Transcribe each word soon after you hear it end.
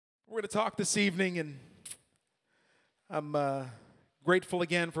We're going to talk this evening, and I'm grateful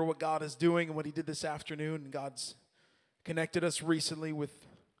again for what God is doing and what He did this afternoon. God's connected us recently with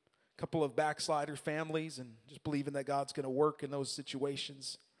a couple of backslider families, and just believing that God's going to work in those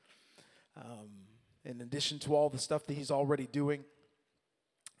situations. In addition to all the stuff that He's already doing.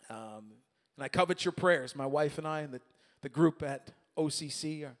 And I covet your prayers. My wife and I and the group at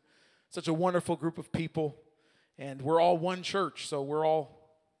OCC are such a wonderful group of people. And we're all one church, so we're all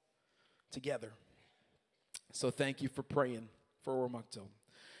together. So thank you for praying for Ormukto.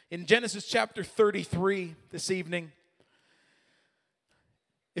 In Genesis chapter 33 this evening,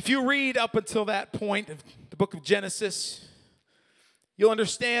 if you read up until that point of the book of Genesis, you'll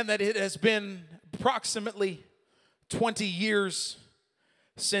understand that it has been approximately 20 years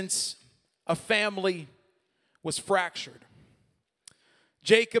since a family was fractured.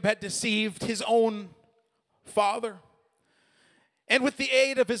 Jacob had deceived his own father, and with the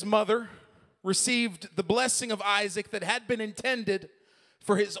aid of his mother, received the blessing of Isaac that had been intended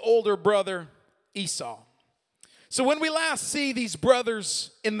for his older brother Esau. So when we last see these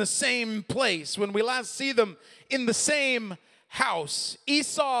brothers in the same place, when we last see them in the same house,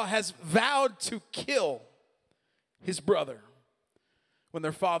 Esau has vowed to kill his brother when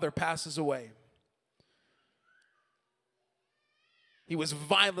their father passes away. He was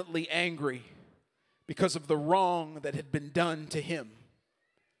violently angry because of the wrong that had been done to him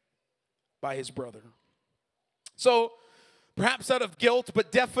by his brother. So, perhaps out of guilt,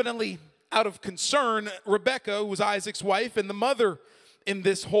 but definitely out of concern, Rebekah, who was Isaac's wife and the mother in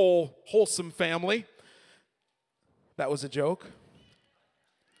this whole wholesome family, that was a joke.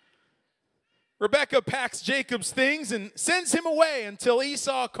 Rebekah packs Jacob's things and sends him away until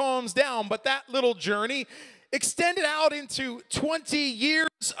Esau calms down. But that little journey extended out into 20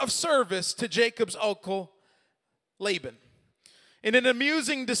 years of service to Jacob's uncle Laban. In an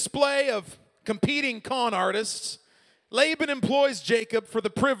amusing display of competing con artists, Laban employs Jacob for the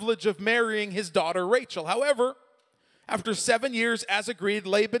privilege of marrying his daughter Rachel. However, after 7 years, as agreed,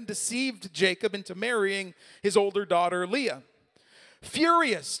 Laban deceived Jacob into marrying his older daughter Leah.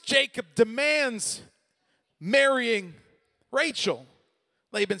 Furious, Jacob demands marrying Rachel.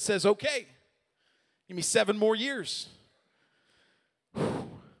 Laban says, okay, give me 7 more years.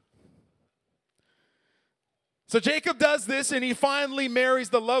 So Jacob does this, and he finally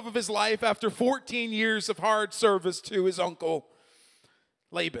marries the love of his life after 14 years of hard service to his uncle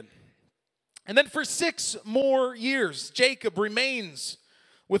Laban. And then for 6 more years, Jacob remains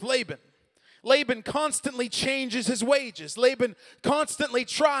with Laban. Laban constantly changes his wages. Laban constantly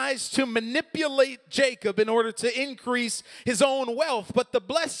tries to manipulate Jacob in order to increase his own wealth. But the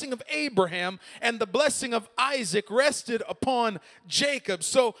blessing of Abraham and the blessing of Isaac rested upon Jacob.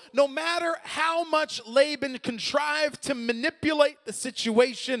 So no matter how much Laban contrived to manipulate the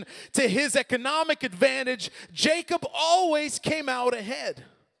situation to his economic advantage, Jacob always came out ahead.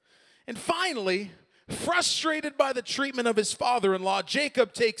 And finally, frustrated by the treatment of his father-in-law,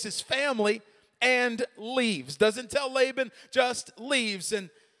 Jacob takes his family and leaves. Doesn't tell Laban, just leaves.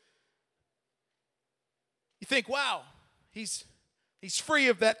 And you think, wow, he's free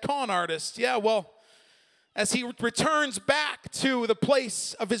of that con artist. Yeah, well, as he returns back to the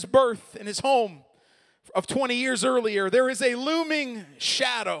place of his birth and his home of 20 years earlier, there is a looming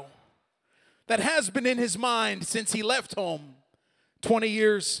shadow that has been in his mind since he left home 20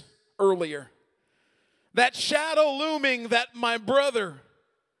 years earlier. That shadow looming that my brother,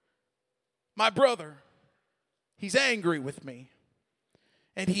 he's angry with me,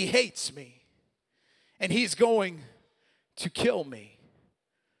 and he hates me, and he's going to kill me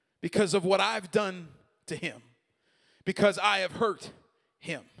because of what I've done to him, because I have hurt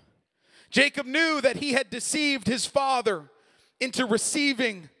him. Jacob knew that he had deceived his father into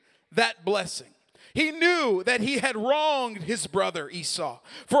receiving that blessing. He knew that he had wronged his brother Esau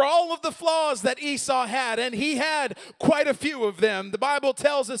for all of the flaws that Esau had, and he had quite a few of them. The Bible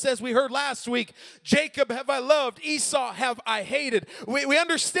tells us, as we heard last week, Jacob have I loved, Esau have I hated. We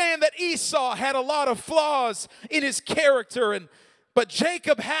understand that Esau had a lot of flaws in his character, but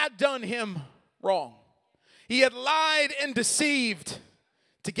Jacob had done him wrong. He had lied and deceived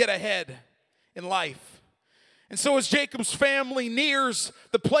to get ahead in life. And so as Jacob's family nears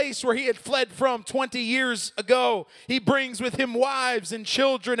the place where he had fled from 20 years ago, he brings with him wives and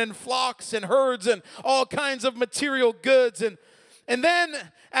children and flocks and herds and all kinds of material goods. And then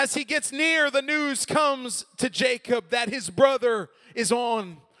as he gets near, the news comes to Jacob that his brother is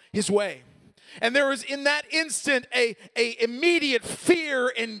on his way. And there is in that instant a immediate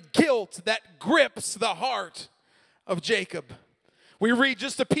fear and guilt that grips the heart of Jacob. We read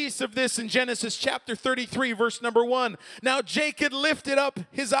just a piece of this in Genesis chapter 33, verse number 1. Now Jacob lifted up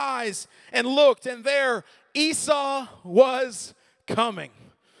his eyes and looked, and there Esau was coming.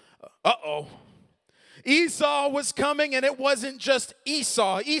 Uh-oh. Esau was coming, and it wasn't just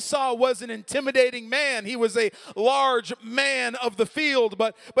Esau. Esau was an intimidating man. He was a large man of the field,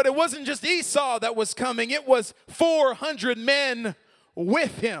 but it wasn't just Esau that was coming. It was 400 men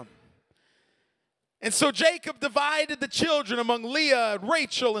with him. And so Jacob divided the children among Leah and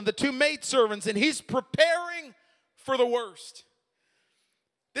Rachel and the two maidservants, and he's preparing for the worst.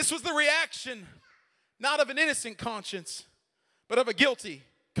 This was the reaction, not of an innocent conscience, but of a guilty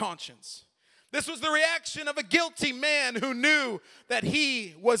conscience. This was the reaction of a guilty man who knew that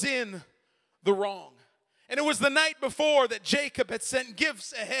he was in the wrong. And it was the night before that Jacob had sent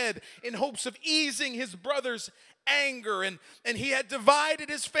gifts ahead in hopes of easing his brother's anger. And he had divided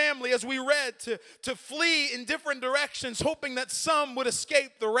his family, as we read, to flee in different directions, hoping that some would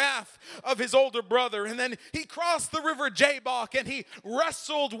escape the wrath of his older brother. And then he crossed the river Jabbok, and he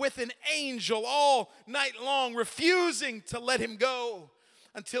wrestled with an angel all night long, refusing to let him go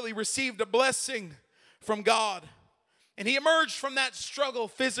until he received a blessing from God. And he emerged from that struggle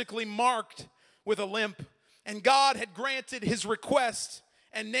physically marked with a limp. And God had granted his request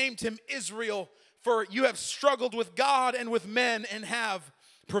and named him Israel, for you have struggled with God and with men and have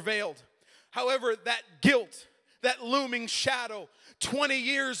prevailed. However, that guilt, that looming shadow, 20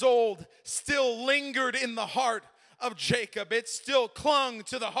 years old, still lingered in the heart of Jacob. It still clung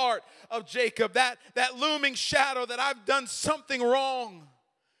to the heart of Jacob. That looming shadow that I've done something wrong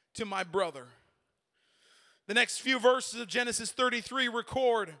to my brother. The next few verses of Genesis 33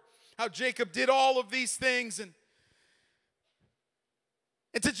 record how Jacob did all of these things. And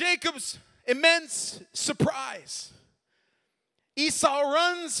to Jacob's immense surprise, Esau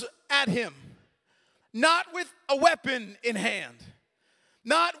runs at him, not with a weapon in hand,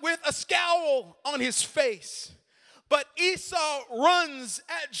 not with a scowl on his face, but Esau runs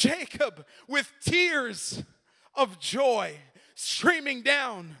at Jacob with tears of joy streaming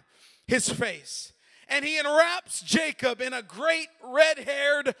down his face. And he enwraps Jacob in a great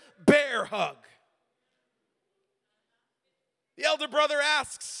red-haired bear hug. The elder brother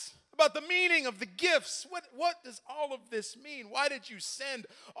asks about the meaning of the gifts. What does all of this mean? Why did you send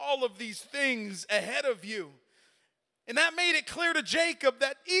all of these things ahead of you? And that made it clear to Jacob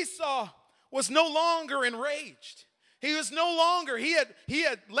that Esau was no longer enraged. He was no longer, he had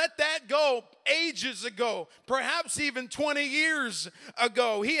let that go ages ago, perhaps even 20 years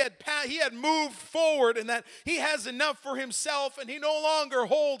ago. He had moved forward, and that he has enough for himself, and he no longer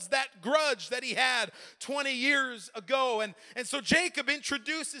holds that grudge that he had 20 years ago. And so Jacob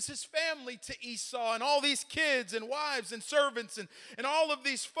introduces his family to Esau, and all these kids and wives and servants and all of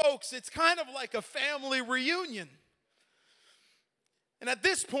these folks. It's kind of like a family reunion. And at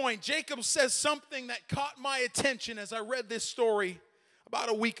this point, Jacob says something that caught my attention as I read this story about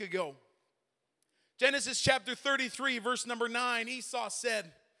a week ago. Genesis chapter 33, verse number 9, Esau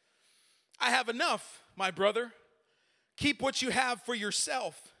said, I have enough, my brother. Keep what you have for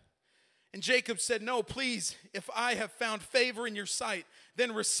yourself. And Jacob said, no, please, if I have found favor in your sight,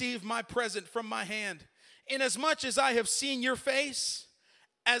 then receive my present from my hand. Inasmuch as I have seen your face,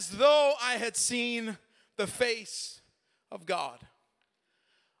 as though I had seen the face of God.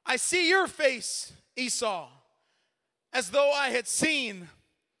 I see your face, Esau, as though I had seen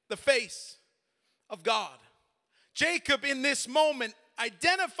the face of God. Jacob in this moment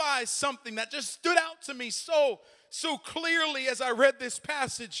identifies something that just stood out to me so clearly as I read this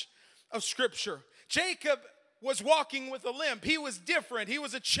passage of Scripture. Jacob was walking with a limp. He was different. He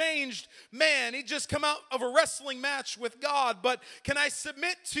was a changed man. He'd just come out of a wrestling match with God. But can I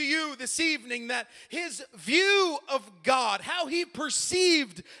submit to you this evening that his view of God, how he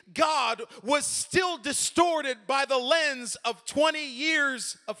perceived God, was still distorted by the lens of 20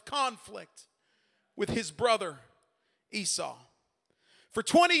 years of conflict with his brother Esau. For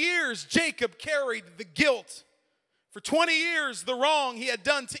 20 years, Jacob carried the guilt. For 20 years, the wrong he had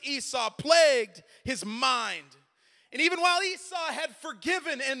done to Esau plagued his mind. And even while Esau had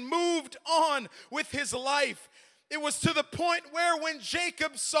forgiven and moved on with his life, it was to the point where when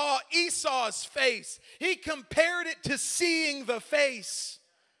Jacob saw Esau's face, he compared it to seeing the face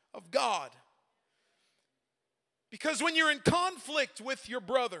of God. Because when you're in conflict with your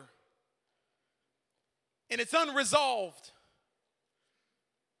brother and it's unresolved,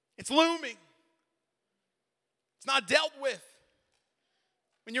 it's looming, it's not dealt with.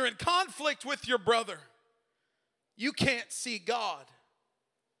 When you're in conflict with your brother, you can't see God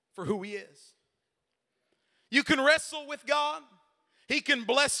for who he is. You can wrestle with God. He can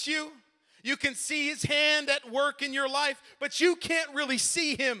bless you. You can see his hand at work in your life, but you can't really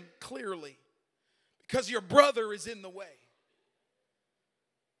see him clearly because your brother is in the way.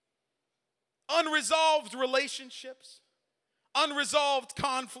 Unresolved relationships, unresolved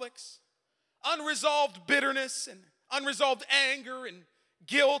conflicts, unresolved bitterness, and unresolved anger and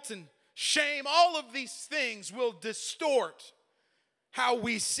guilt and shame, all of these things will distort how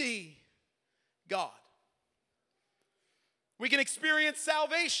we see God. We can experience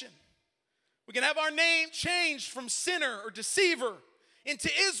salvation. We can have our name changed from sinner or deceiver into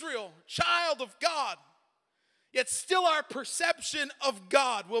Israel, child of God. Yet still our perception of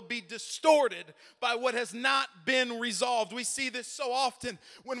God will be distorted by what has not been resolved. We see this so often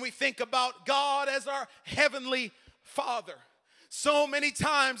when we think about God as our heavenly Father. So many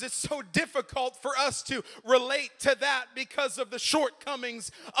times it's so difficult for us to relate to that because of the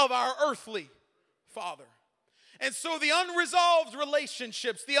shortcomings of our earthly father. And so the unresolved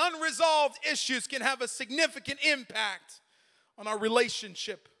relationships, the unresolved issues can have a significant impact on our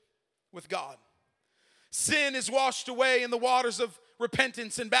relationship with God. Sin is washed away in the waters of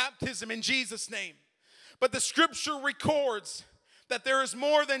repentance and baptism in Jesus' name. But the scripture records that there is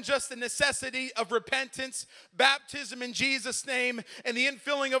more than just the necessity of repentance, baptism in Jesus' name, and the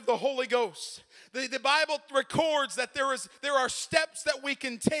infilling of the Holy Ghost. The Bible records that there are steps that we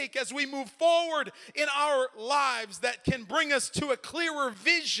can take as we move forward in our lives that can bring us to a clearer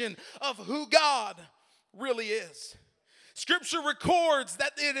vision of who God really is. Scripture records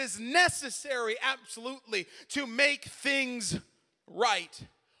that it is necessary, absolutely, to make things right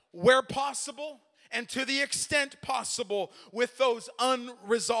where possible and to the extent possible with those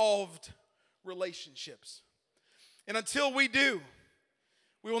unresolved relationships. And until we do,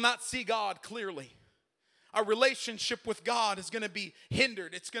 we will not see God clearly. Our relationship with God is going to be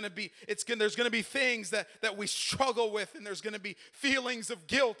hindered. There's going to be things that we struggle with, and there's going to be feelings of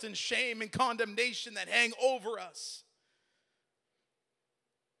guilt and shame and condemnation that hang over us.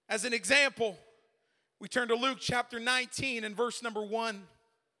 As an example, we turn to Luke chapter 19 and verse number 1. It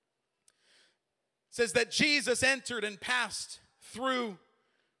says that Jesus entered and passed through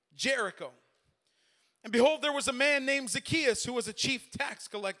Jericho. And behold, there was a man named Zacchaeus who was a chief tax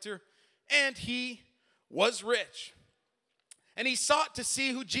collector, and he was rich. And he sought to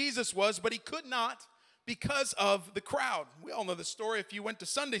see who Jesus was, but he could not because of the crowd. We all know the story if you went to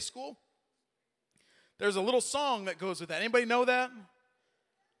Sunday school. There's a little song that goes with that. Anybody know that?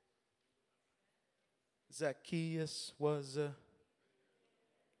 Zacchaeus was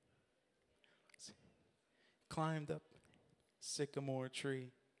climbed up sycamore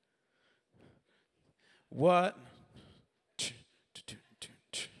tree. What?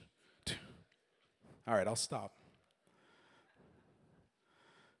 All right, I'll stop.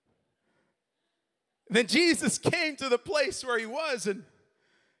 Then Jesus came to the place where he was, and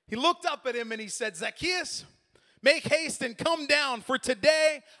he looked up at him and he said, Zacchaeus, make haste and come down, for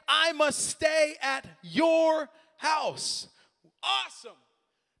today I must stay at your house. Awesome.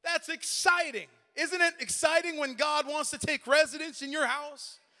 That's exciting. Isn't it exciting when God wants to take residence in your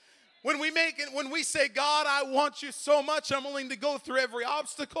house? When we say, God, I want you so much, I'm willing to go through every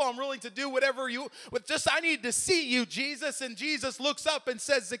obstacle. I'm willing to do whatever I need to see you, Jesus. And Jesus looks up and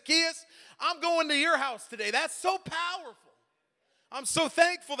says, Zacchaeus, I'm going to your house today. That's so powerful. I'm so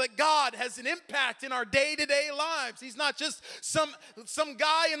thankful that God has an impact in our day-to-day lives. He's not just some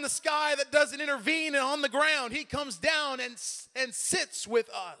guy in the sky that doesn't intervene and on the ground. He comes down and sits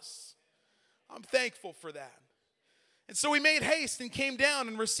with us. I'm thankful for that. And so he made haste and came down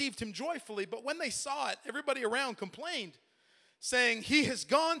and received him joyfully. But when they saw it, everybody around complained, saying, he has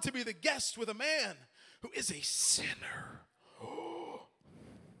gone to be the guest with a man who is a sinner. Oh,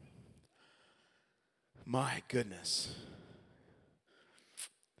 my goodness.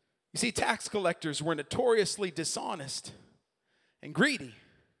 You see, tax collectors were notoriously dishonest and greedy.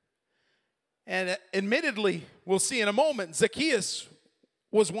 And admittedly, we'll see in a moment, Zacchaeus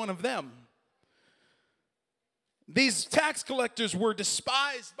was one of them. These tax collectors were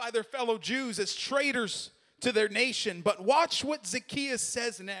despised by their fellow Jews as traitors to their nation. But watch what Zacchaeus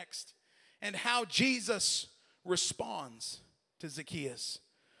says next and how Jesus responds to Zacchaeus.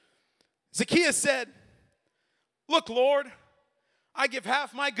 Zacchaeus said, look, Lord, I give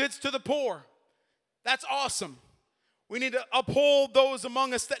half my goods to the poor. That's awesome. We need to uphold those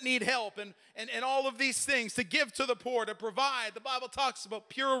among us that need help and all of these things, to give to the poor, to provide. The Bible talks about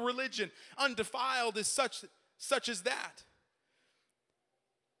pure religion, undefiled is such as that.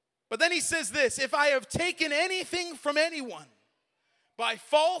 But then he says this, if I have taken anything from anyone by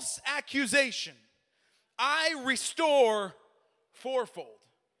false accusation, I restore fourfold.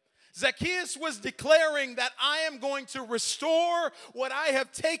 Zacchaeus was declaring that I am going to restore what I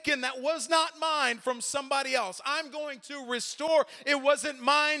have taken that was not mine from somebody else. I'm going to restore. It wasn't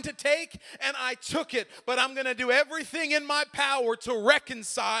mine to take, and I took it. But I'm going to do everything in my power to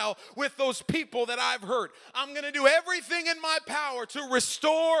reconcile with those people that I've hurt. I'm going to do everything in my power to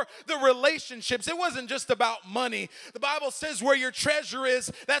restore the relationships. It wasn't just about money. The Bible says where your treasure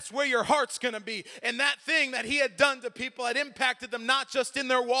is, that's where your heart's going to be. And that thing that he had done to people had impacted them not just in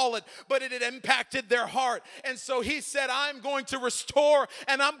their wallet, but it had impacted their heart. And so he said, I'm going to restore,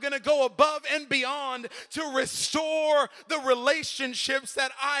 and I'm going to go above and beyond to restore the relationships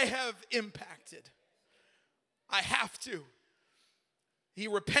that I have impacted. I have to. He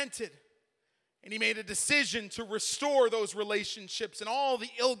repented, and he made a decision to restore those relationships and all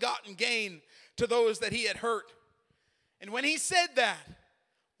the ill-gotten gain to those that he had hurt. And when he said that,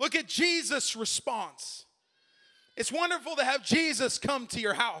 look at Jesus' response. It's wonderful to have Jesus come to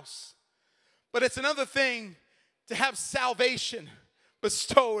your house, but it's another thing to have salvation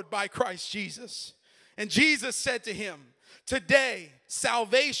bestowed by Christ Jesus. And Jesus said to him, today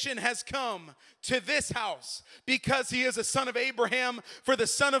salvation has come to this house because he is a son of Abraham. For the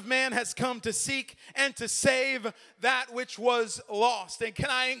Son of Man has come to seek and to save that which was lost. And can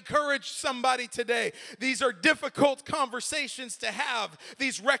I encourage somebody today? These are difficult conversations to have,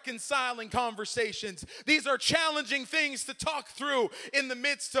 these reconciling conversations. These are challenging things to talk through in the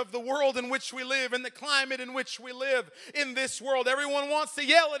midst of the world in which we live, in the climate in which we live in this world. Everyone wants to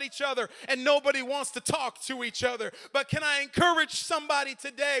yell at each other and nobody wants to talk to each other. But can I encourage somebody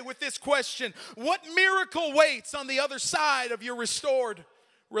today with this question? What miracle waits on the other side of your restored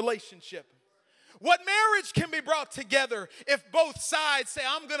relationship? What marriage can be brought together if both sides say,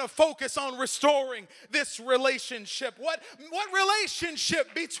 I'm going to focus on restoring this relationship? What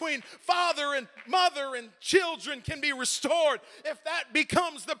relationship between father and mother and children can be restored if that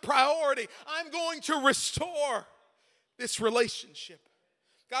becomes the priority? I'm going to restore this relationship.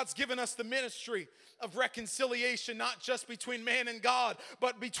 God's given us the ministry of reconciliation, not just between man and God,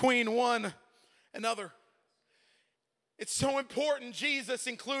 but between one another. It's so important. Jesus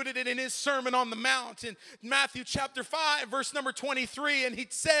included it in his Sermon on the Mount in Matthew chapter 5, verse number 23. And he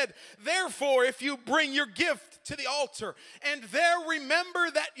said, therefore, if you bring your gift to the altar and there remember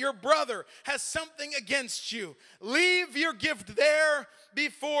that your brother has something against you, leave your gift there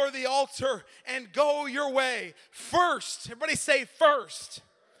before the altar and go your way. First, everybody say first.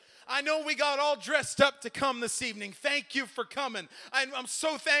 I know we got all dressed up to come this evening. Thank you for coming. I'm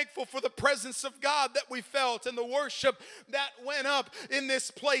so thankful for the presence of God that we felt and the worship that went up in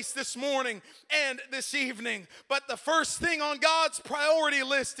this place this morning and this evening. But the first thing on God's priority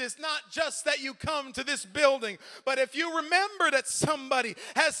list is not just that you come to this building, but if you remember that somebody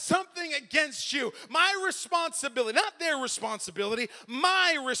has something against you, my responsibility, not their responsibility,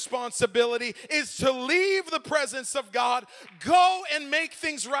 my responsibility is to leave the presence of God, go and make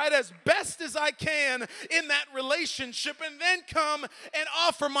things right as best as I can in that relationship, and then come and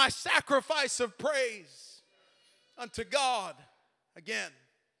offer my sacrifice of praise unto God. Again,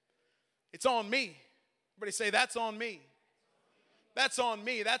 it's on me. Everybody say, that's on me. That's on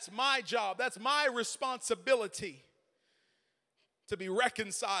me. That's my job. That's my responsibility to be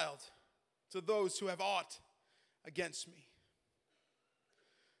reconciled to those who have aught against me.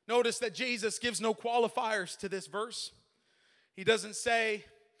 Notice that Jesus gives no qualifiers to this verse. He doesn't say,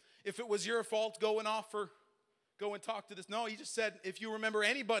 if it was your fault, go and talk to this. No, he just said, if you remember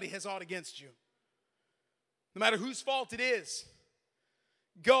anybody has aught against you, no matter whose fault it is,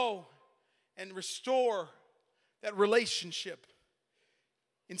 go and restore that relationship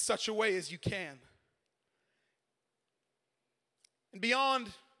in such a way as you can. And beyond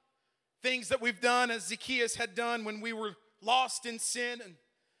things that we've done, as Zacchaeus had done when we were lost in sin, and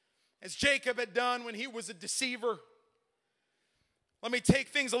as Jacob had done when he was a deceiver, let me take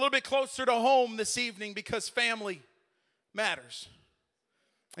things a little bit closer to home this evening, because family matters.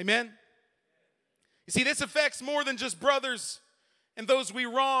 Amen? You see, this affects more than just brothers and those we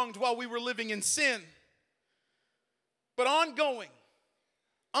wronged while we were living in sin. But ongoing,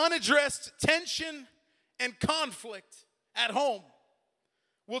 unaddressed tension and conflict at home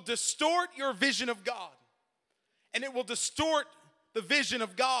will distort your vision of God. And it will distort the vision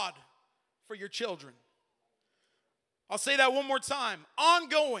of God for your children. I'll say that one more time.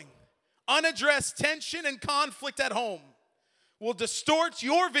 Ongoing, unaddressed tension and conflict at home will distort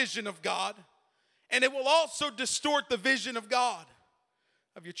your vision of God, and it will also distort the vision of God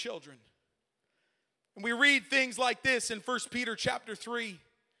of your children. And we read things like this in 1 Peter chapter 3,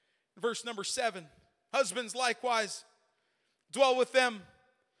 verse number 7. Husbands likewise dwell with them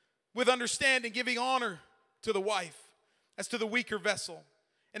with understanding, giving honor to the wife as to the weaker vessel,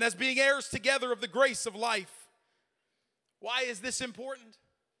 and as being heirs together of the grace of life. Why is this important?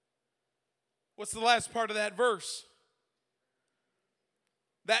 What's the last part of that verse?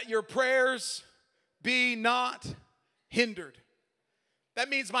 That your prayers be not hindered. That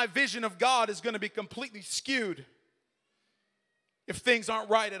means my vision of God is going to be completely skewed if things aren't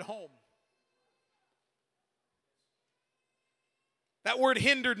right at home. That word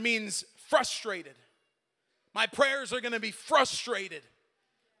hindered means frustrated. My prayers are going to be frustrated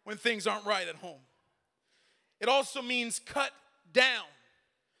when things aren't right at home. It also means cut down.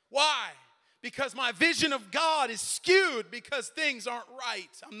 Why? Because my vision of God is skewed because things aren't right.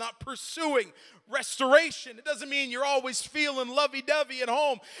 I'm not pursuing restoration. It doesn't mean you're always feeling lovey-dovey at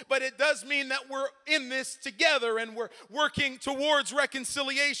home, but it does mean that we're in this together and we're working towards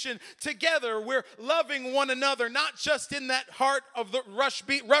reconciliation together. We're loving one another, not just in that heart of the rush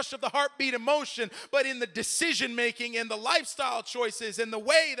of the heartbeat emotion, but in the decision making and the lifestyle choices and the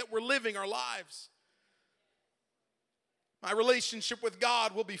way that we're living our lives. My relationship with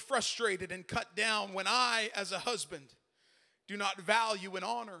God will be frustrated and cut down when I, as a husband, do not value and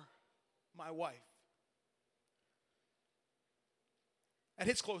honor my wife. That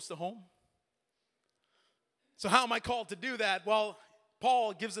hits close to home. So how am I called to do that? Well,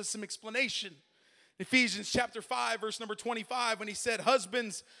 Paul gives us some explanation. Ephesians chapter 5, verse number 25, when he said,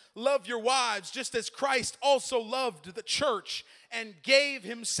 husbands, love your wives, just as Christ also loved the church and gave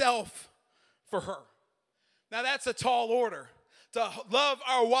himself for her. Now that's a tall order, to love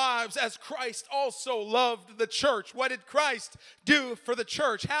our wives as Christ also loved the church. What did Christ do for the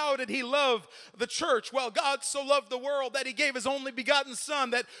church? How did he love the church? Well, God so loved the world that he gave his only begotten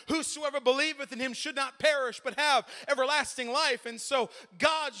Son, that whosoever believeth in him should not perish but have everlasting life. And so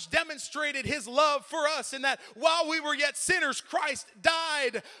God demonstrated his love for us in that while we were yet sinners, Christ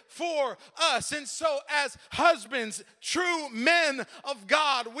died for us. And so as husbands, true men of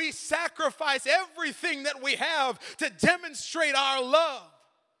God, we sacrifice everything that we have to demonstrate our love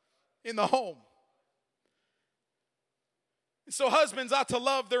in the home. So husbands ought to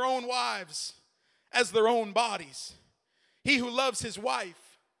love their own wives as their own bodies. He who loves his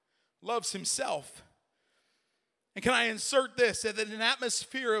wife loves himself. And can I insert this, that in an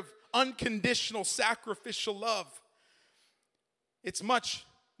atmosphere of unconditional sacrificial love, it's much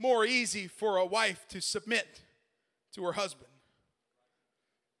more easy for a wife to submit to her husband.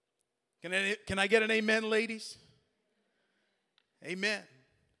 Can I get an amen, ladies? Amen.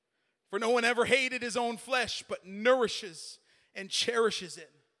 For no one ever hated his own flesh, but nourishes and cherishes it,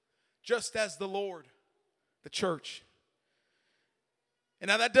 just as the Lord, the church. And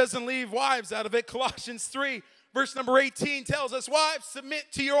now that doesn't leave wives out of it. Colossians 3, verse number 18 tells us, wives, submit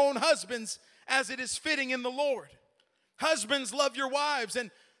to your own husbands as it is fitting in the Lord. Husbands, love your wives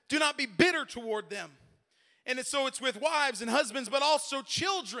and do not be bitter toward them. And so it's with wives and husbands, but also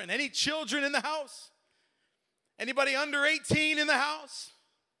children. Any children in the house? Anybody under 18 in the house?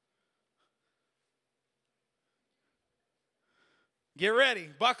 Get ready.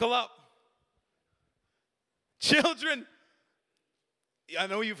 Buckle up. Children, I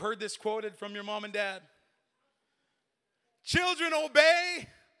know you've heard this quoted from your mom and dad. Children, obey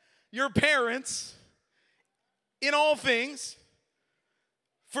your parents in all things,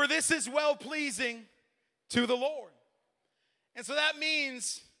 for this is well-pleasing to the Lord. And so that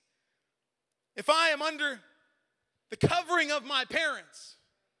means if I am under the covering of my parents,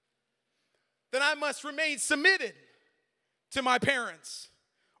 then I must remain submitted to my parents,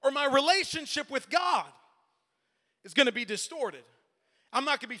 or my relationship with God is going to be distorted. I'm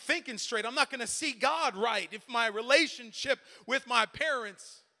not going to be thinking straight. I'm not going to see God right if my relationship with my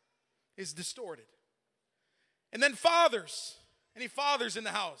parents is distorted. And then fathers, any fathers in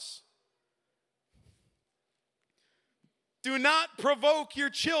the house? Do not provoke your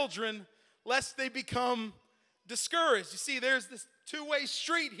children lest they become discouraged. You see, there's this two-way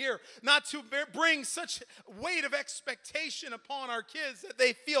street here, not to bring such weight of expectation upon our kids that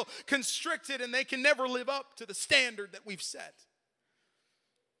they feel constricted and they can never live up to the standard that we've set.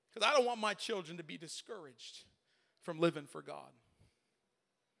 Because I don't want my children to be discouraged from living for God.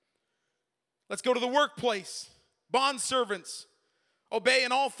 Let's go to the workplace. Bondservants, obey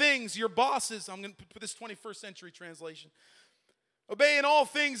in all things your bosses. I'm going to put this 21st century translation. Obey in all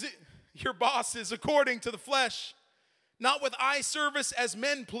things your bosses according to the flesh, not with eye service as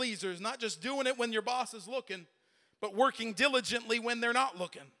men pleasers, not just doing it when your boss is looking, but working diligently when they're not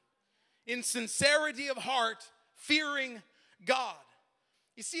looking. In sincerity of heart, fearing God.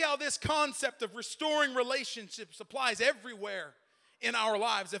 You see how this concept of restoring relationships applies everywhere in our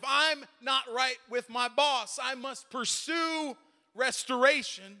lives. If I'm not right with my boss, I must pursue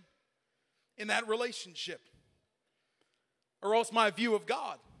restoration in that relationship. or else my view of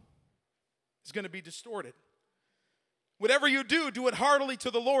God is going to be distorted. Whatever you do, do it heartily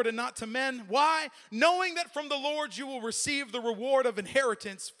to the Lord and not to men. Why? Knowing that from the Lord you will receive the reward of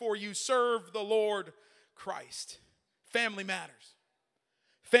inheritance, for you serve the Lord Christ. Family matters.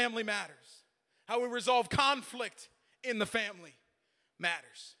 Family matters. How we resolve conflict in the family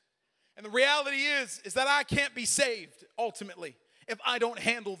matters. And the reality is that I can't be saved ultimately if I don't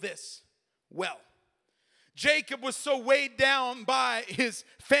handle this well. Jacob was so weighed down by his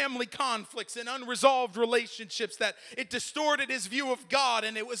family conflicts and unresolved relationships that it distorted his view of God.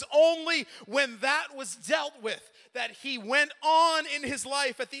 And it was only when that was dealt with that he went on in his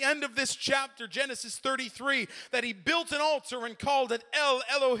life at the end of this chapter, Genesis 33, that he built an altar and called it El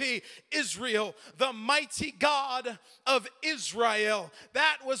Elohi, Israel, the mighty God of Israel.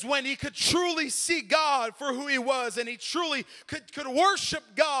 That was when he could truly see God for who he was, and he truly could worship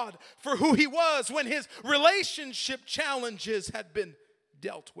God for who he was when his relationship challenges had been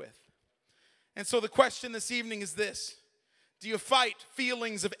dealt with. And so the question this evening is this: do you fight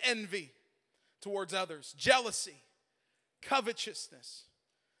feelings of envy towards others, jealousy, covetousness,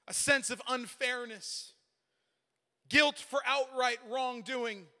 a sense of unfairness, guilt for outright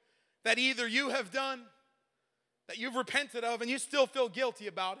wrongdoing that either you have done, that you've repented of, and you still feel guilty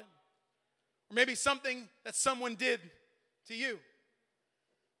about it, or maybe something that someone did to you?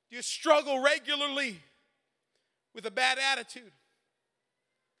 Do you struggle regularly with a bad attitude?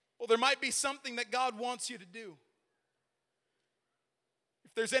 Well, there might be something that God wants you to do.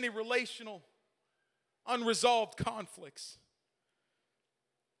 If there's any relational unresolved conflicts,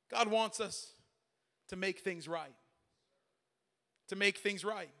 God wants us to make things right. To make things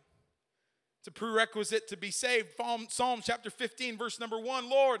right. It's a prerequisite to be saved. Psalm chapter 15, verse number 1.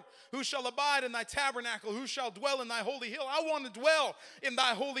 Lord, who shall abide in thy tabernacle? Who shall dwell in thy holy hill? I want to dwell in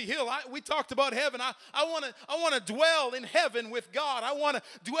thy holy hill. We talked about heaven. I want to dwell in heaven with God. I want to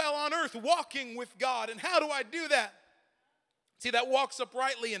dwell on earth walking with God. And how do I do that? See, that walks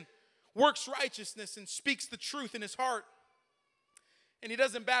uprightly and works righteousness and speaks the truth in his heart. And he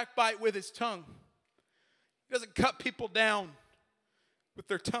doesn't backbite with his tongue. He doesn't cut people down with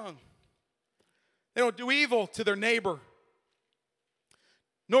their tongue. They don't do evil to their neighbor,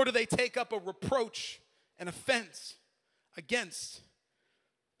 nor do they take up a reproach and offense against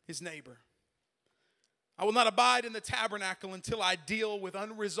his neighbor. I will not abide in the tabernacle until I deal with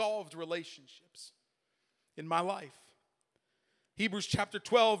unresolved relationships in my life. Hebrews chapter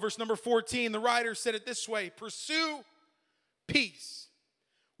 12, verse number 14, the writer said it this way: pursue peace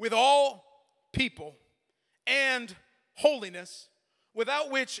with all people and holiness, without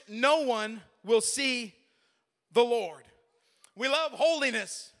which no one will see the Lord. We love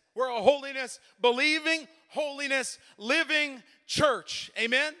holiness. We're a holiness believing, holiness living church.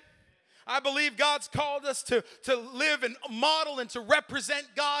 Amen? I believe God's called us to live and model and to represent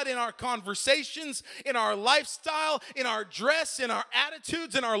God in our conversations, in our lifestyle, in our dress, in our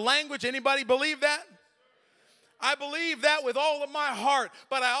attitudes, in our language. Anybody believe that? I believe that with all of my heart,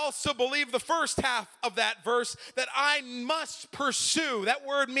 but I also believe the first half of that verse, that I must pursue. That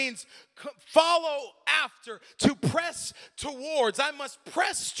word means follow after, to press towards. I must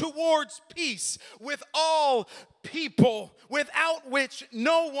press towards peace with all people, without which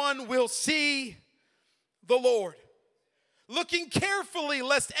no one will see the Lord. Looking carefully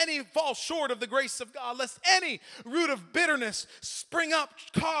lest any fall short of the grace of God, lest any root of bitterness spring up,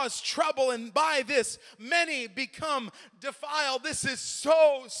 cause trouble, and by this many become defiled. This is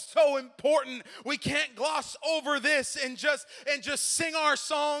so important. We can't gloss over this and just sing our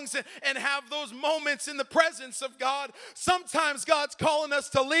songs and have those moments in the presence of God. Sometimes God's calling us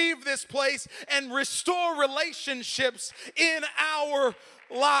to leave this place and restore relationships in our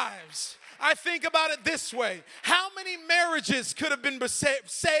lives. I think about it this way: how many marriages could have been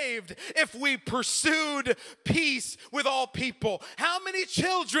saved if we pursued peace with all people? How many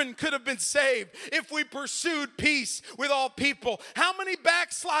children could have been saved if we pursued peace with all people? How many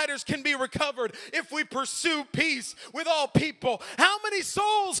backsliders can be recovered if we pursue peace with all people? How many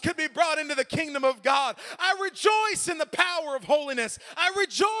souls could be brought into the kingdom of God? I rejoice in the power of holiness. I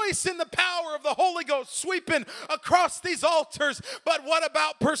rejoice in the power of the Holy Ghost sweeping across these altars. But what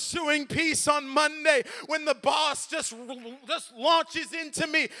about pursuing peace on Monday when the boss just launches into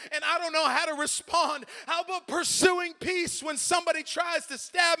me and I don't know how to respond? How about pursuing peace when somebody tries to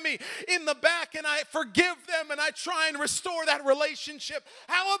stab me in the back and I forgive them and I try and restore that relationship?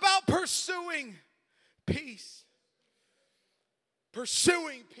 How about pursuing peace?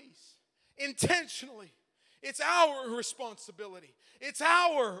 Pursuing peace intentionally. It's our responsibility. It's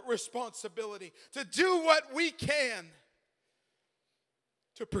our responsibility to do what we can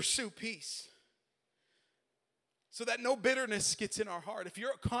to pursue peace. so that no bitterness gets in our heart. If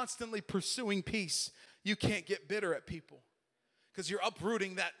you're constantly pursuing peace, you can't get bitter at people because you're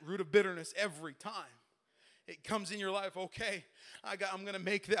uprooting that root of bitterness every time. It comes in your life, okay, I'm going to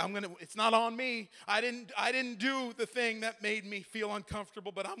make that, it's not on me. I didn't do the thing that made me feel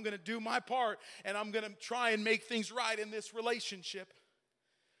uncomfortable, but I'm going to do my part, and I'm going to try and make things right in this relationship.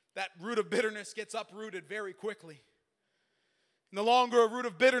 That root of bitterness gets uprooted very quickly. And the longer a root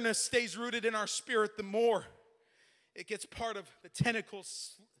of bitterness stays rooted in our spirit, the more it gets part of the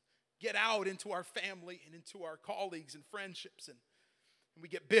tentacles get out into our family and into our colleagues and friendships, and we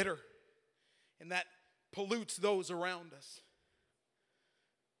get bitter, and that pollutes those around us.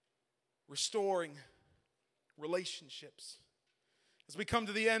 Restoring relationships. As we come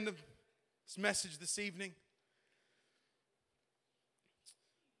to the end of this message this evening,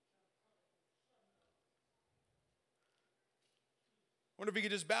 I wonder if you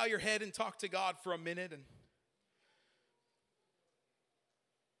could just bow your head and talk to God for a minute, and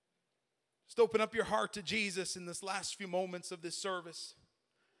just open up your heart to Jesus in this last few moments of this service.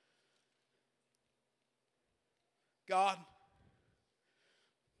 God,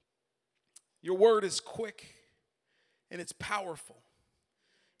 your word is quick and it's powerful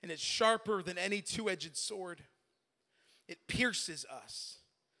and it's sharper than any two-edged sword. It pierces us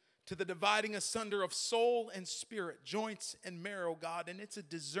to the dividing asunder of soul and spirit, joints and marrow, God, and it's a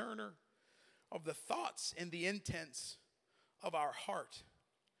discerner of the thoughts and the intents of our heart.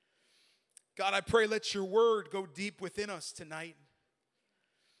 God, I pray let your word go deep within us tonight.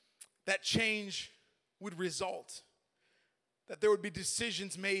 That change would result. That there would be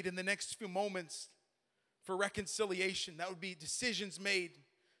decisions made in the next few moments for reconciliation. That would be decisions made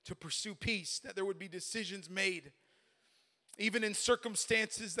to pursue peace. That there would be decisions made even in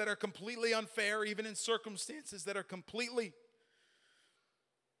circumstances that are completely unfair, even in circumstances that are completely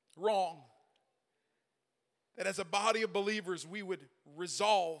wrong. That as a body of believers, we would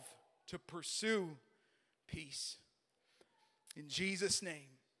resolve to pursue peace. In Jesus' name.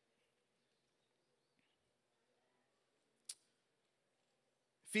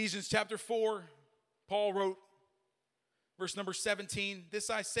 Ephesians chapter 4, Paul wrote, verse number 17, "This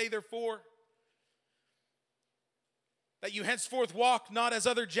I say therefore, that you henceforth walk not as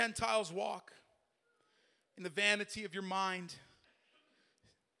other Gentiles walk, in the vanity of your mind."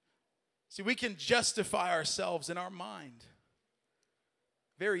 See, we can justify ourselves in our mind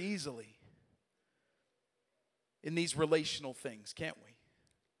very easily in these relational things, can't we?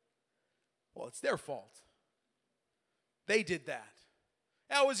 Well, it's their fault. They did that.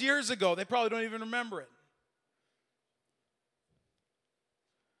 That was years ago. They probably don't even remember it.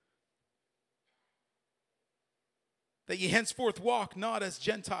 That ye henceforth walk not as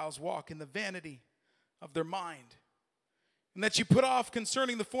Gentiles walk, in the vanity of their mind. And that you put off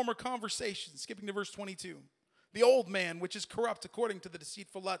concerning the former conversation, skipping to verse 22, the old man which is corrupt according to the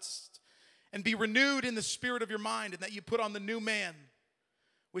deceitful lust, and be renewed in the spirit of your mind, and that you put on the new man,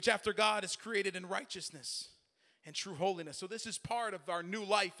 which after God is created in righteousness and true holiness. So this is part of our new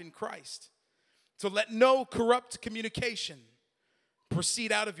life in Christ. So let no corrupt communication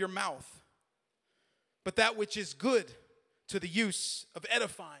proceed out of your mouth, but that which is good to the use of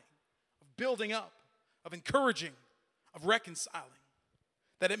edifying, of building up, of encouraging, of reconciling,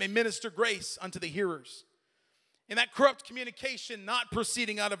 that it may minister grace unto the hearers. And that corrupt communication not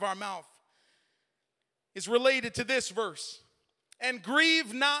proceeding out of our mouth is related to this verse. And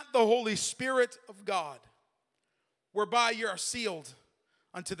grieve not the Holy Spirit of God, whereby you are sealed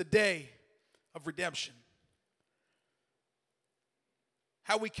unto the day of redemption.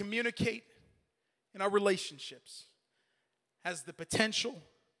 How we communicate in our relationships has the potential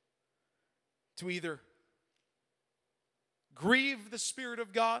to either grieve the Spirit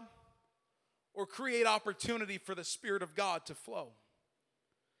of God or create opportunity for the Spirit of God to flow.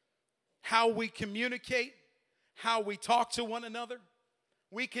 How we communicate, how we talk to one another,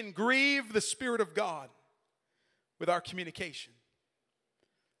 we can grieve the Spirit of God with our communication.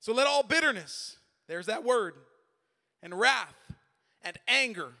 So let all bitterness, there's that word, and wrath, and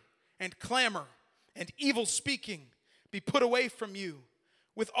anger, and clamor, and evil speaking be put away from you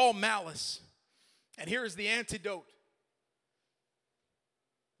with all malice. And here is the antidote.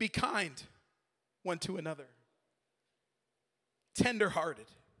 Be kind one to another, tenderhearted,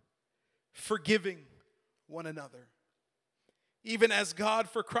 forgiving one another, even as God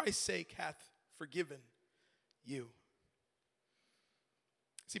for Christ's sake hath forgiven you.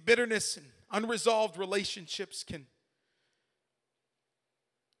 See, bitterness and unresolved relationships can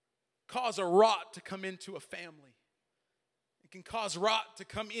cause a rot to come into a family. It can cause rot to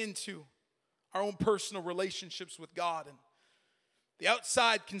come into our own personal relationships with God. And the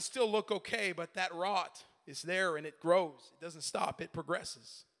outside can still look okay, but that rot is there and it grows. It doesn't stop, it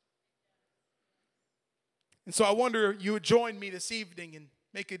progresses. And so I wonder you would join me this evening and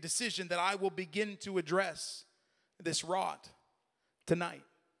make a decision that I will begin to address this rot tonight.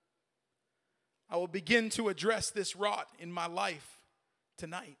 I will begin to address this rot in my life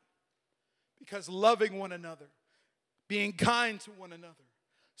tonight. Because loving one another, being kind to one another,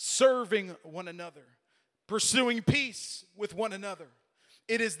 serving one another, pursuing peace with one another,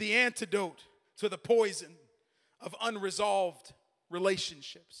 it is the antidote to the poison of unresolved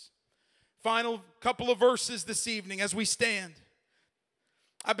relationships. Final couple of verses this evening as we stand.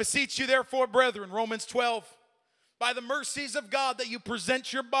 I beseech you therefore, brethren, Romans 12, by the mercies of God, that you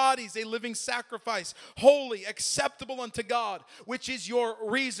present your bodies a living sacrifice, holy, acceptable unto God, which is your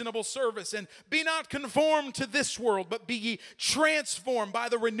reasonable service. And be not conformed to this world, but be ye transformed by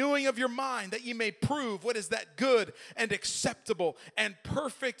the renewing of your mind, that ye may prove what is that good and acceptable and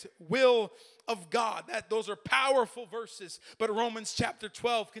perfect will of God. Those are powerful verses, but Romans chapter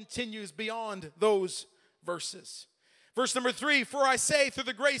 12 continues beyond those verses. Verse number 3, for I say through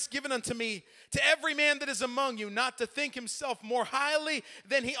the grace given unto me, to every man that is among you, not to think himself more highly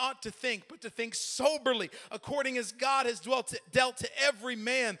than he ought to think, but to think soberly, according as God has dealt to every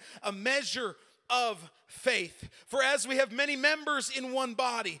man a measure of faith. For as we have many members in one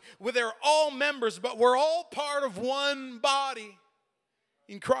body, they're all members, but we're all part of one body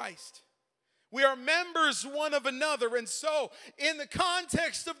in Christ. We are members one of another. And so in the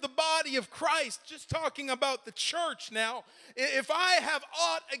context of the body of Christ, just talking about the church now, if I have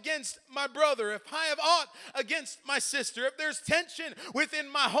aught against my brother, if I have aught against my sister, if there's tension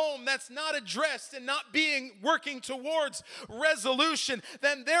within my home that's not addressed and not working towards resolution,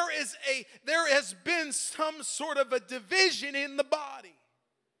 then there has been some sort of a division in the body.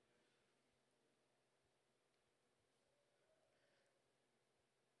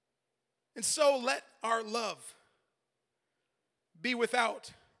 And so let our love be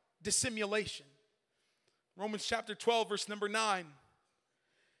without dissimulation. Romans chapter 12, verse number 9.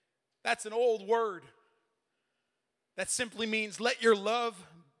 That's an old word that simply means let your love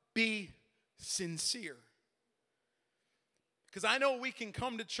be sincere. Because I know we can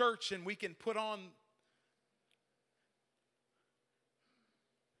come to church and we can put on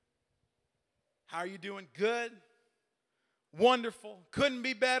how are you doing? Good. Wonderful. Couldn't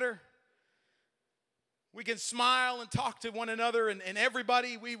be better. We can smile and talk to one another and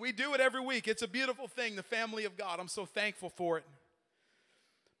everybody. We do it every week. It's a beautiful thing, the family of God. I'm so thankful for it.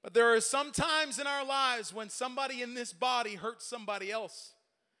 But there are some times in our lives when somebody in this body hurts somebody else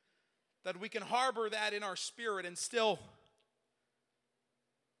that we can harbor that in our spirit and still,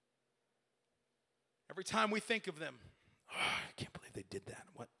 every time we think of them, oh, I can't believe they did that.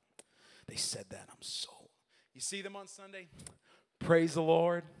 What? They said that. You see them on Sunday? Praise the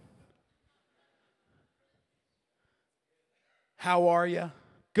Lord. How are you?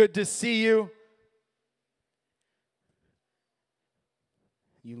 Good to see you.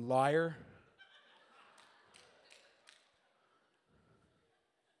 You liar.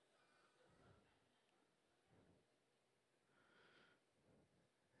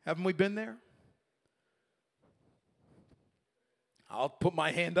 Haven't we been there? I'll put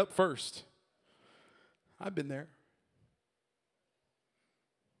my hand up first. I've been there.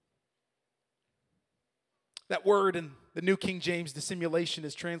 That word in the New King James, dissimulation,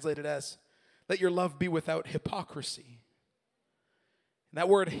 is translated as, let your love be without hypocrisy. And that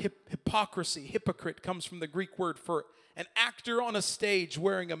word hypocrisy, hypocrite, comes from the Greek word for an actor on a stage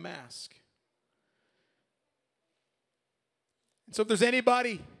wearing a mask. And so if there's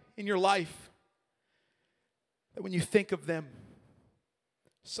anybody in your life that when you think of them,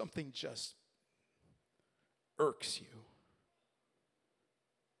 something just irks you,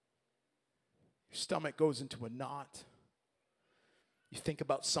 your stomach goes into a knot. You think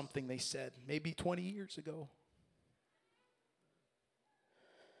about something they said maybe 20 years ago.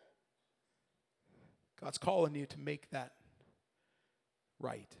 God's calling you to make that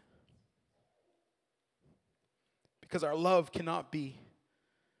right. Because our love cannot be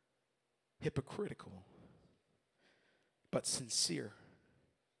hypocritical, but sincere.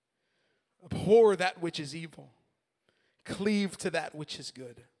 Abhor that which is evil. Cleave to that which is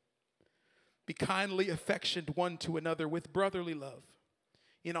good. Be kindly affectioned one to another with brotherly love,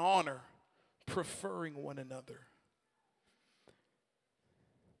 in honor, preferring one another.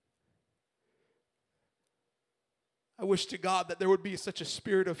 I wish to God that there would be such a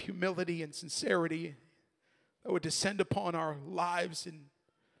spirit of humility and sincerity that would descend upon our lives, and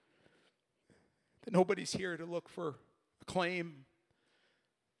that nobody's here to look for acclaim.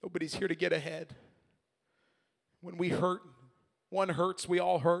 Nobody's here to get ahead. When we hurt, one hurts, we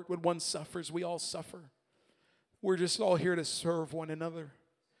all hurt. When one suffers, we all suffer. We're just all here to serve one another,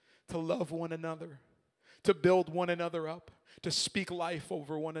 to love one another, to build one another up, to speak life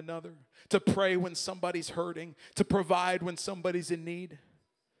over one another, to pray when somebody's hurting, to provide when somebody's in need.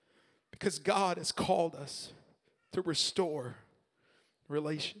 Because God has called us to restore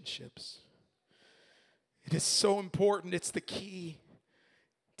relationships. It is so important. It's the key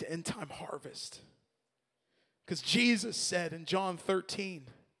to end time harvest. Because Jesus said in John 13,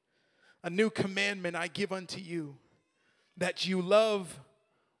 a new commandment I give unto you, that you love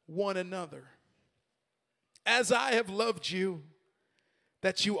one another. As I have loved you,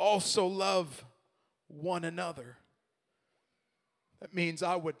 that you also love one another. That means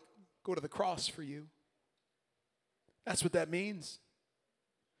I would go to the cross for you. That's what that means.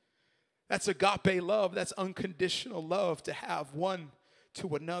 That's agape love. That's unconditional love, to have one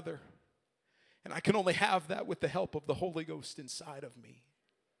to another. And I can only have that with the help of the Holy Ghost inside of me.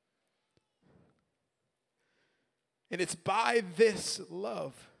 And it's by this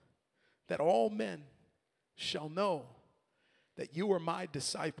love that all men shall know that you are my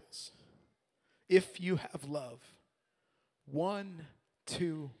disciples, if you have love one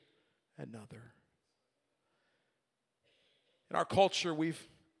to another. In our culture, we've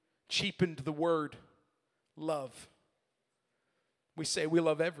cheapened the word love. We say we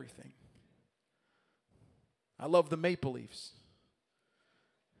love everything. I love the Maple Leafs.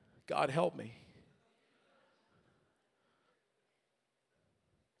 God help me.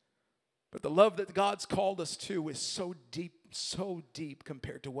 But the love that God's called us to is so deep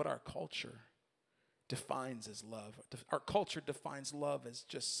compared to what our culture defines as love. Our culture defines love as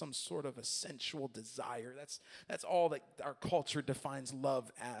just some sort of a sensual desire. That's all that our culture defines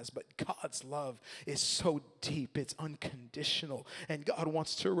love as. But God's love is so deep, it's unconditional. And God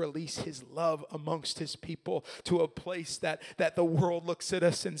wants to release his love amongst his people to a place that the world looks at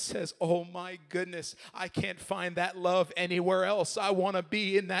us and says, oh my goodness, I can't find that love anywhere else. I want to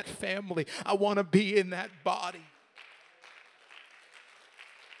be in that family. I want to be in that body.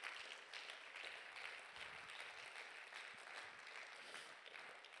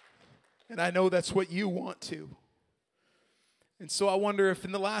 And I know that's what you want to. And so I wonder if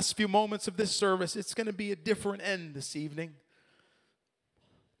in the last few moments of this service, it's going to be a different end this evening.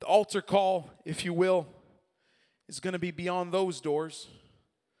 The altar call, if you will, is going to be beyond those doors.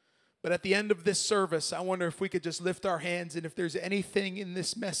 But at the end of this service, I wonder if we could just lift our hands, and if there's anything in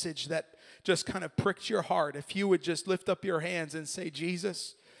this message that just kind of pricked your heart, if you would just lift up your hands and say,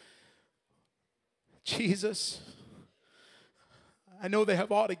 Jesus, I know they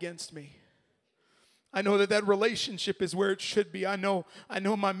have aught against me. I know that relationship is where it should be. I know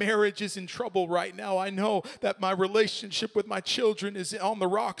my marriage is in trouble right now. I know that my relationship with my children is on the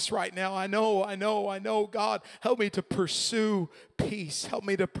rocks right now. I know. God, help me to pursue peace. Help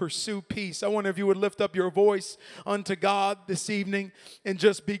me to pursue peace. I wonder if you would lift up your voice unto God this evening and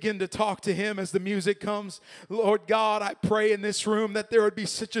just begin to talk to him as the music comes. Lord God, I pray in this room that there would be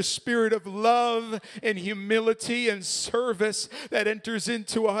such a spirit of love and humility and service that enters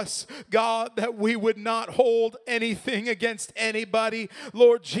into us. God, that we would not hold anything against anybody.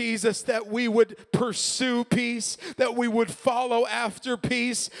 Lord Jesus, that we would pursue peace, that we would follow after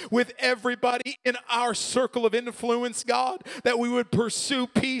peace with everybody in our circle of influence, God, that we would pursue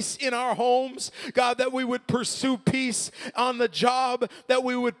peace in our homes, God, that we would pursue peace on the job, that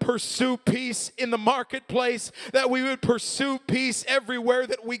we would pursue peace in the marketplace, that we would pursue peace everywhere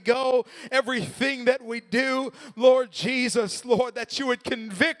that we go, everything that we do. Lord Jesus, Lord, that you would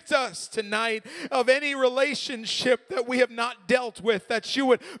convict us tonight of any relationship that we have not dealt with, that you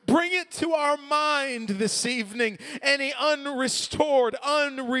would bring it to our mind this evening, any unrestored,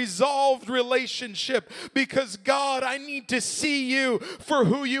 unresolved relationship, because God, I need to see you for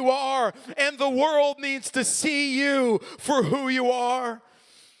who you are, and the world needs to see you for who you are.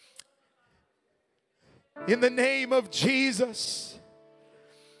 In the name of Jesus,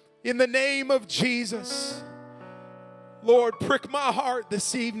 in the name of Jesus, Lord, prick my heart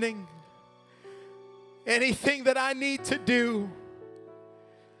this evening. Anything that I need to do,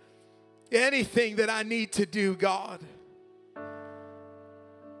 God,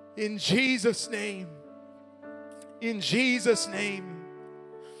 in Jesus' name,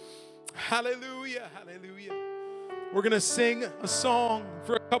 hallelujah, hallelujah. We're going to sing a song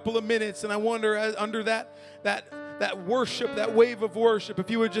for a couple of minutes, and I wonder, under that worship, that wave of worship, if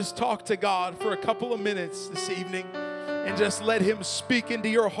you would just talk to God for a couple of minutes this evening and just let him speak into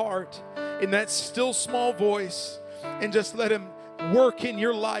your heart in that still small voice, and just let him work in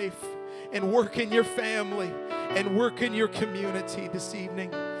your life and work in your family and work in your community this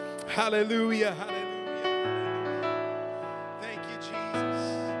evening. Hallelujah, hallelujah. Thank you, Jesus.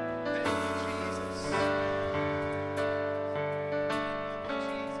 Thank you, Jesus.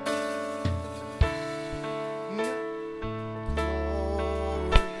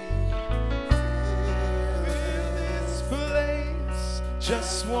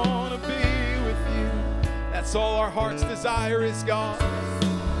 just want to be with you. That's all our heart's desire is, God.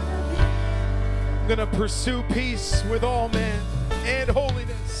 I'm going to pursue peace with all men and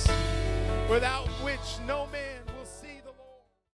holiness, without which no man